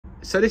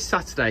So this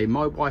Saturday,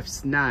 my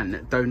wife's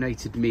nan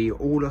donated me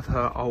all of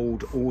her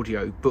old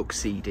audio book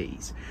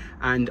CDs,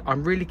 and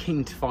I'm really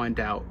keen to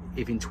find out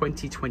if in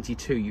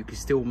 2022 you can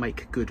still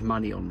make good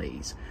money on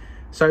these.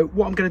 So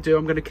what I'm going to do,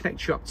 I'm going to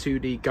connect you up to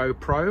the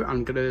GoPro.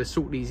 I'm going to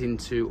sort these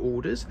into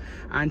orders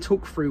and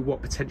talk through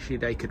what potentially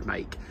they could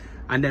make.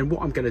 And then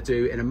what I'm going to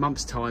do in a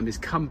month's time is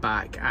come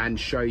back and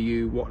show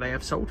you what they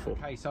have sold for.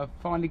 Okay, so I've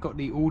finally got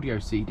the audio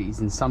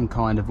CDs in some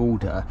kind of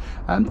order.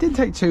 Didn't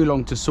take too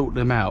long to sort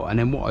them out, and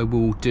then what I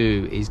will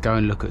do is go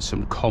and look at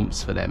some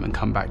comps for them and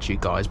come back to you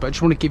guys. But I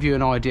just want to give you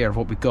an idea of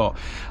what we've got.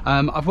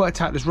 I've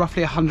worked out there's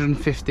roughly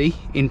 150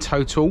 in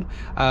total.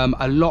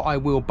 A lot I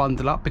will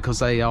bundle up because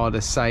they are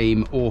the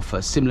same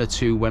author, similar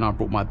to when I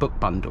brought my book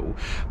bundle.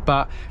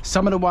 But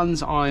some of the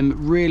ones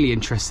I'm really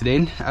interested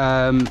in,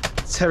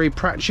 Terry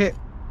Pratchett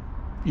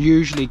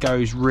usually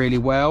goes really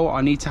well.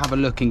 I need to have a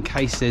look in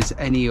case there's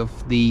any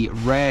of the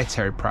rare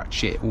Terry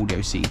Pratchett audio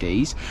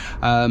CDs.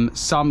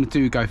 Some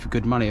do go for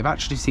good money. I've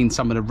actually seen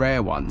some of the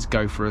rare ones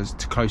go for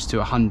close to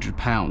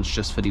 £100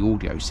 just for the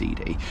audio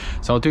CD,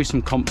 so I'll do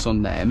some comps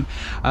on them.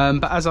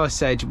 But as I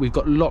said, we've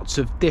got lots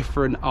of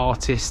different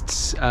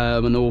artists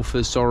and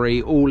authors,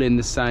 sorry, all in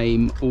the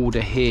same order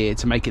here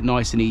to make it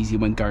nice and easy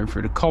when going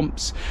through the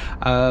comps.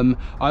 I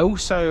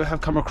also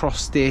have come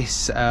across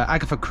this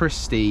Agatha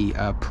Christie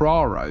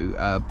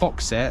Poirot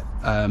box set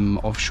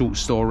of short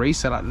stories,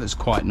 so that looks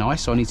quite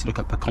nice, so I need to look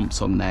up the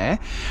comps on there.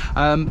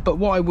 But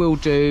what I will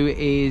do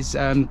is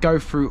go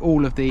through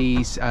all of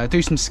these,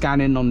 do some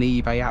scanning on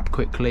the eBay app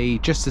quickly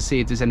just to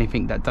see if there's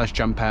anything that does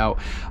jump out.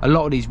 A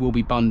lot of these will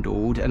be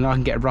bundled and I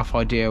can get a rough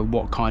idea of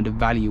what kind of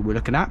value we're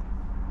looking at.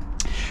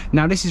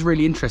 Now this is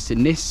really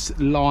interesting. This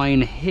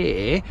line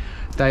here,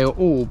 they are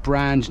all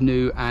brand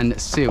new and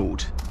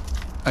sealed,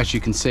 as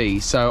you can see,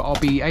 so I'll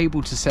be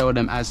able to sell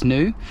them as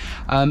new.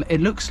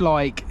 It looks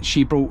like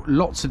she brought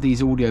lots of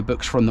these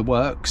audiobooks from the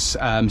works,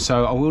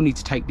 so I will need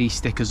to take these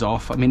stickers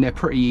off. I mean, they're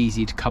pretty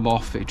easy to come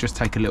off, it just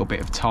take a little bit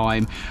of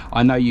time.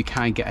 I know you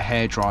can get a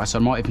hairdryer, so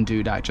I might even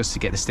do that just to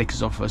get the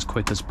stickers off as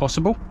quick as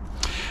possible.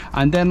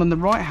 And then on the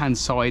right hand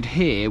side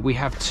here we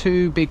have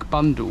two big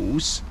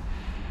bundles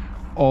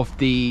of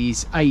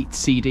these 8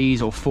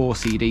 CDs or 4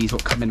 CDs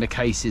what come in the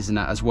cases and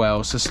that as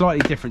well, so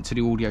slightly different to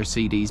the audio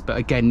CDs, but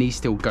again these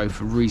still go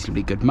for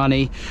reasonably good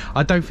money.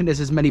 I don't think there's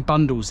as many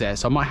bundles there,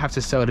 so I might have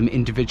to sell them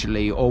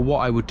individually, or what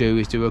I would do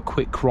is do a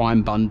quick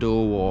crime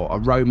bundle or a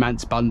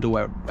romance bundle,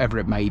 whatever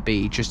it may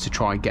be, just to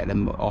try and get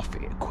them off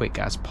quick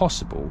as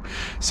possible.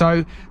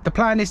 So the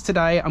plan is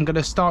today I'm going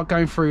to start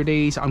going through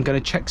these. I'm going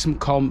to check some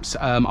comps.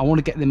 I want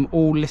to get them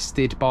all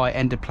listed by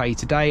end of play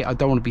today. I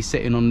don't want to be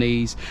sitting on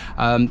these.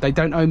 They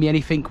don't owe me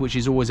anything, which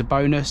is always a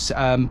bonus,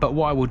 but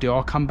what I will do,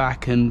 I'll come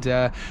back and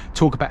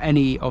talk about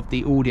any of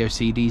the audio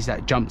CDs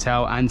that jumped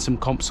out and some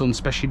comps on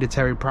especially the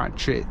Terry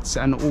Pratchett's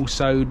and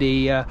also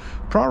the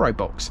Poirot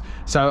box.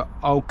 So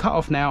I'll cut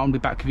off now and be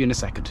back with you in a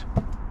second.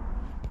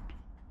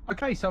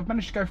 Okay, so I've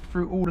managed to go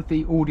through all of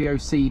the audio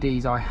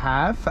CDs I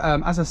have.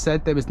 As I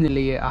said, there was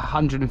nearly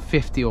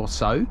 150 or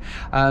so,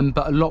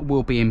 but a lot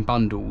will be in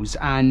bundles.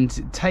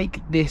 And take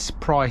this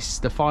price,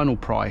 the final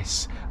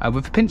price,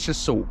 with a pinch of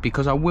salt,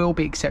 because I will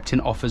be accepting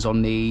offers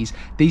on these.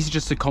 These are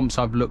just the comps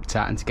I've looked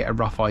at and to get a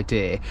rough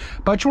idea.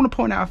 But I just want to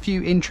point out a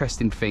few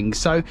interesting things.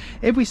 So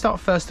if we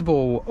start first of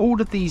all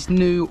of these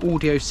new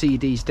audio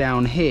CDs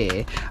down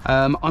here,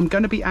 I'm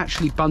going to be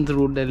actually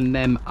bundling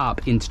them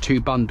up into 2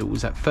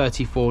 bundles at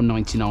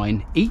 $34.99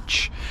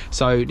 each.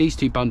 So these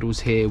 2 bundles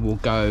here will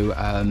go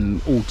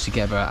all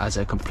together as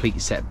a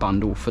complete set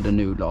bundle for the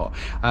new lot.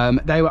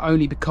 They were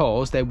only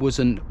because there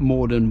wasn't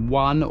more than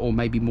 1 or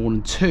maybe more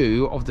than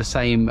 2 of the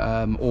same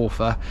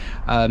author,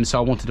 so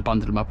I wanted to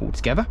bundle them up all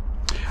together.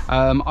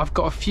 I've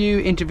got a few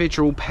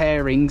individual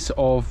pairings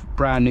of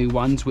brand new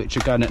ones which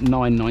are going at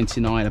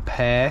 $9.99 a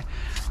pair,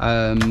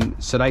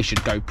 so they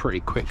should go pretty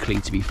quickly,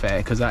 to be fair,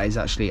 because that is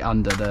actually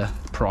under the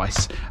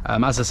price.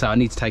 As I say, I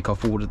need to take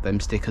off all of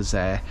them stickers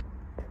there.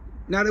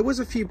 Now there was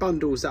a few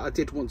bundles that I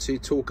did want to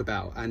talk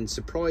about, and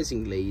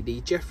surprisingly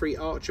the Jeffrey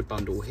Archer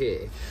bundle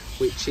here,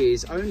 which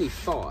is only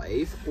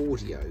 5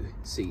 audio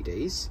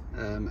CDs,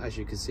 as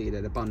you can see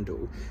they're the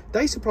bundle,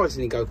 they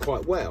surprisingly go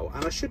quite well,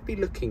 and I should be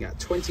looking at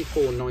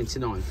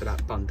 $24.99 for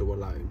that bundle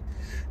alone.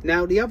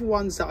 Now the other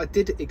ones that I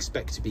did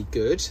expect to be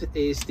good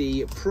is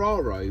the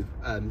Poirot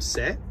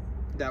set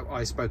that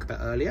I spoke about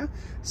earlier.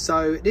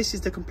 So this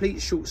is the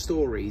complete short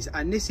stories,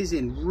 and this is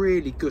in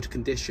really good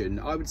condition.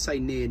 I would say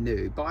near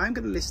new, but I'm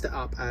going to list it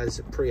up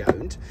as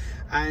pre-owned,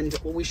 and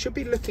we should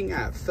be looking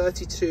at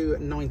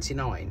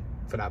 $32.99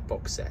 for that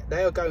box set.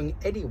 They are going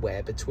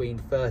anywhere between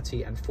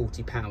 £30 and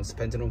 £40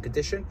 depending on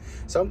condition,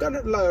 so I'm going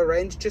at the lower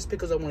end just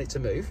because I want it to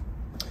move.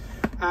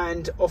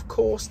 And of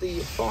course the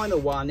final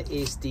one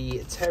is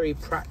the Terry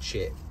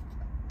Pratchett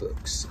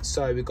books.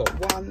 So we've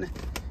got 1,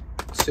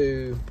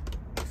 2,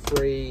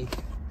 3,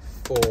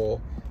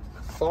 4,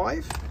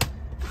 5,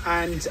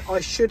 and I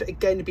should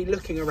again be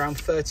looking around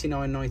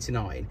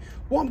 $39.99.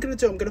 What I'm going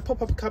to do, I'm going to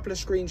pop up a couple of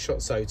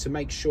screenshots though to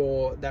make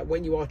sure that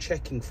when you are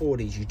checking for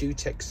these, you do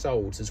check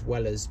solds as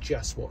well as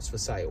just what's for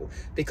sale,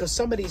 because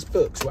some of these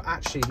books were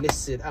actually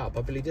listed up,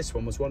 I believe this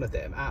one was one of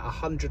them, at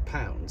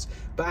 £100,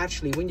 but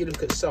actually when you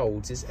look at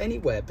solds, it's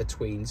anywhere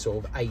between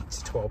sort of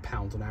 £8 to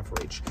 £12 on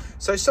average.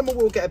 So someone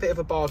will get a bit of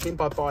a bargain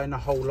by buying a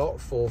whole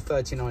lot for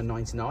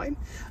 $39.99.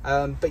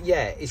 But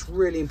yeah, it's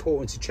really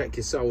important to check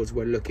your solds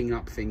when looking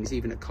up things,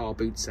 even at car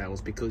boot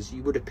sales, because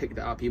you would have picked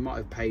that up, you might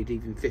have paid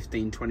even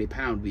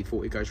 £15–20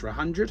 before it goes for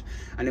 100,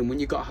 and then when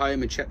you got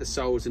home and checked the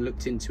solds and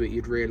looked into it,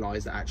 you'd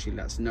realize that actually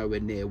that's nowhere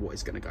near what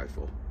it's going to go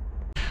for.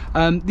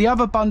 The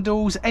other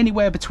bundles,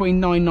 anywhere between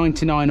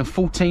 $9.99 and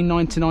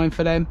 $14.99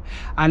 for them.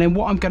 And then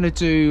what I'm going to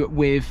do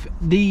with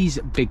these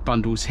big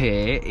bundles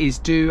here is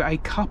do a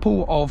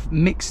couple of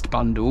mixed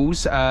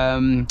bundles.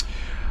 I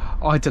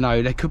don't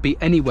know, they could be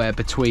anywhere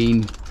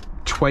between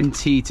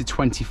 20 to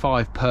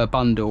 25 per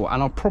bundle,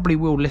 and I probably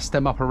will list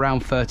them up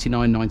around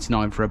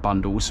 $39.99 for a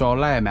bundle. So I'll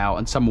lay them out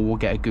and someone will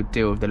get a good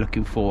deal if they're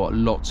looking for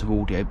lots of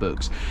audio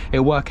books.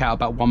 It'll work out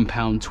about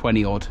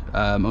 £1.20 odd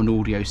on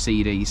audio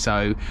CD,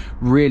 so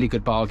really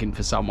good bargain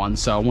for someone.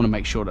 So I want to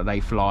make sure that they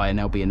fly and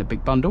they'll be in a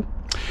big bundle.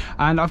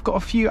 And I've got a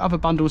few other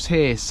bundles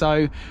here,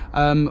 so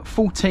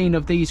 14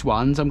 of these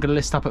ones I'm going to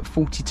list up at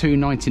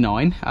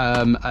 $42.99,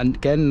 and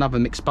again another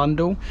mixed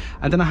bundle.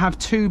 And then I have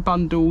 2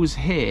 bundles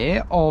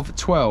here of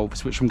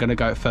 12s which I'm going to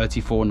go at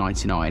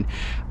 $34.99.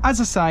 As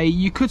I say,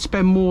 you could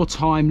spend more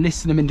time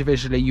listing them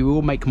individually, you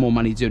will make more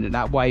money doing it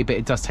that way, but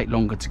it does take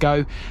longer to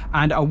go,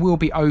 and I will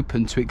be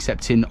open to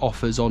accepting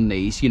offers on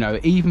these. You know,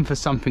 even for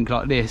something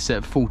like this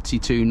at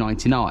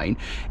 $42.99,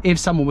 if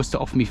someone was to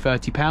offer me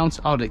 £30,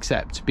 I'd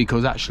accept,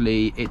 because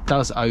actually it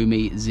does owe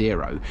me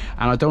 $0, and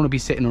I don't want to be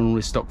sitting on all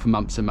this stock for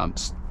months and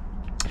months.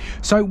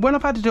 So when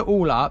I've added it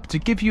all up, to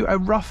give you a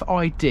rough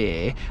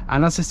idea,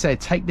 and as I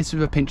said, take this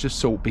with a pinch of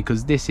salt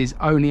because this is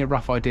only a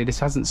rough idea, this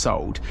hasn't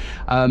sold,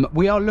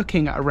 we are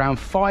looking at around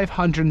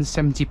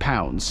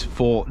 £570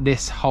 for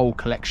this whole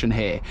collection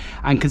here.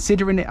 And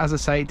considering it, as I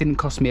say, it didn't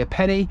cost me a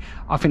penny,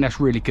 I think that's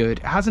really good.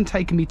 It hasn't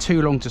taken me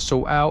too long to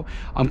sort out.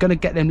 I'm going to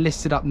get them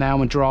listed up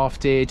now and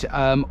drafted.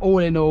 All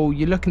in all,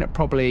 you're looking at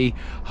probably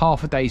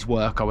half a day's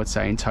work, I would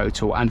say, in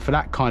total, and for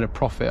that kind of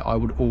profit I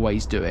would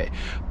always do it.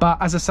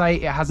 But as I say,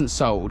 it hasn't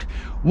sold.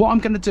 What I'm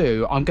going to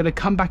do, I'm going to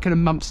come back in a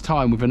month's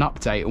time with an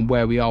update on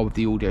where we are with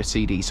the audio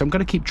CD. So I'm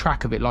going to keep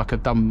track of it like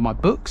I've done with my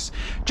books,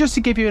 just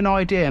to give you an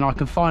idea, and I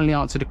can finally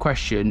answer the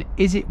question,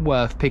 is it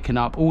worth picking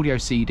up audio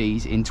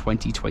CDs in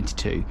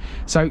 2022?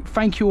 So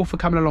thank you all for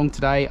coming along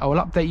today. I will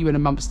update you in a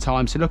month's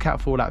time, so look out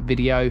for that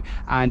video,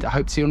 and I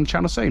hope to see you on the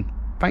channel soon.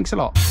 Thanks a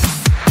lot.